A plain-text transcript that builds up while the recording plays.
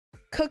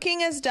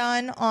Cooking is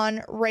done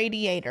on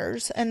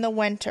radiators in the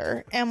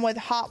winter and with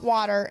hot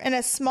water in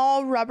a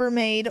small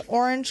Rubbermaid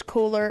orange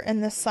cooler in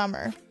the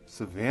summer.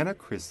 Savannah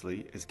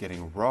Chrisley is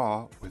getting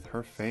raw with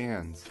her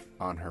fans.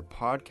 On her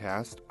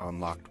podcast,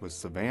 Unlocked with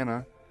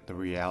Savannah, the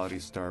reality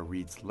star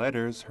reads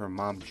letters her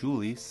mom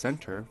Julie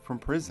sent her from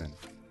prison.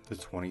 The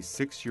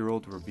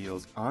 26-year-old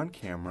reveals on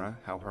camera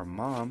how her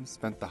mom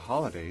spent the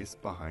holidays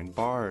behind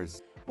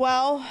bars.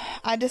 Well,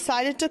 I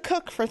decided to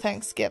cook for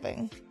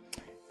Thanksgiving.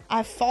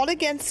 I fought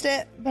against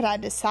it, but I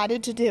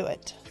decided to do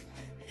it.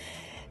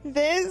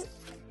 There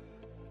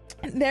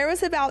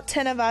was about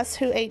 10 of us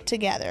who ate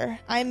together.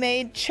 I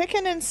made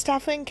chicken and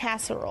stuffing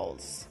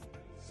casseroles.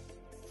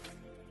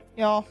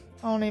 Y'all,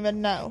 I don't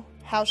even know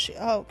how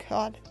oh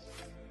God.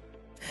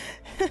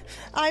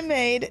 I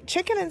made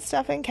chicken and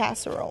stuffing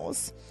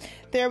casseroles.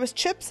 There was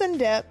chips and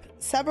dip.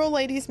 Several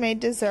ladies made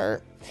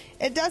dessert.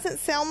 It doesn't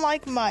sound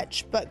like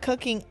much, but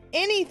cooking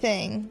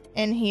anything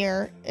in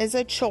here is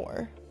a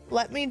chore.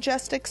 Let me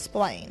just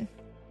explain.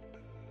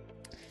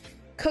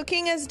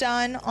 Cooking is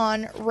done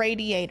on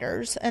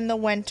radiators in the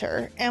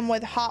winter and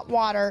with hot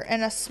water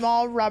in a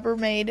small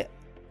Rubbermaid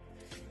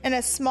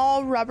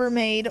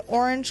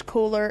orange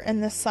cooler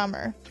in the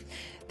summer.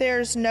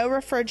 There's no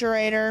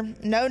refrigerator,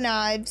 no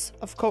knives,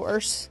 of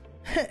course,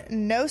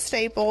 no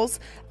staples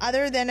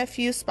other than a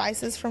few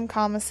spices from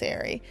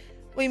commissary.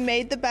 We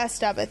made the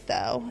best of it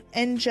though,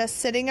 and just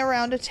sitting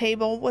around a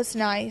table was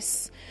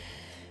nice.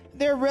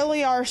 There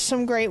really are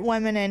some great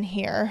women in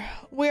here.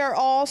 We are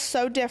all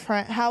so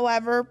different,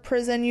 however,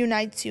 prison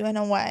unites you in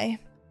a way.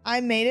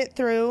 I made it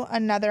through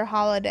another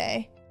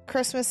holiday.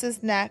 Christmas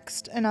is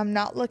next, and I'm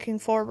not looking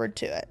forward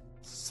to it.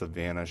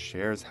 Savannah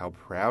shares how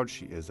proud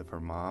she is of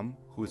her mom,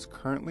 who is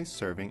currently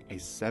serving a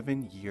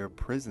 7-year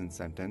prison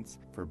sentence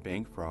for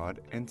bank fraud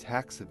and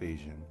tax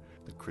evasion.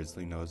 The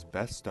Chrisley Knows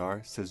best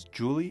star says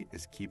Julie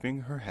is keeping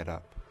her head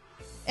up.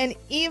 And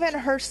even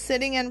her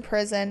sitting in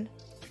prison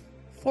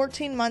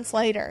 14 months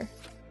later,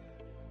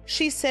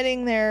 she's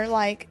sitting there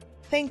like,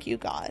 thank you,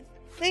 God.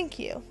 Thank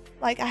you.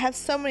 Like, I have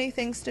so many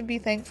things to be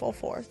thankful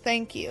for.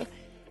 Thank you.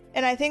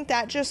 And I think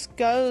that just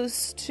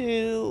goes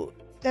to,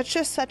 that's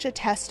just such a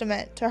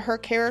testament to her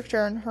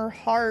character and her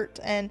heart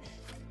and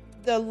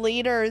the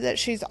leader that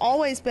she's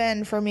always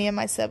been for me and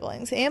my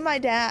siblings and my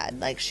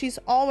dad. Like, she's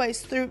always,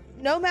 through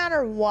no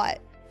matter what,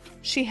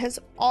 she has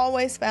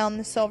always found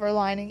the silver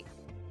lining,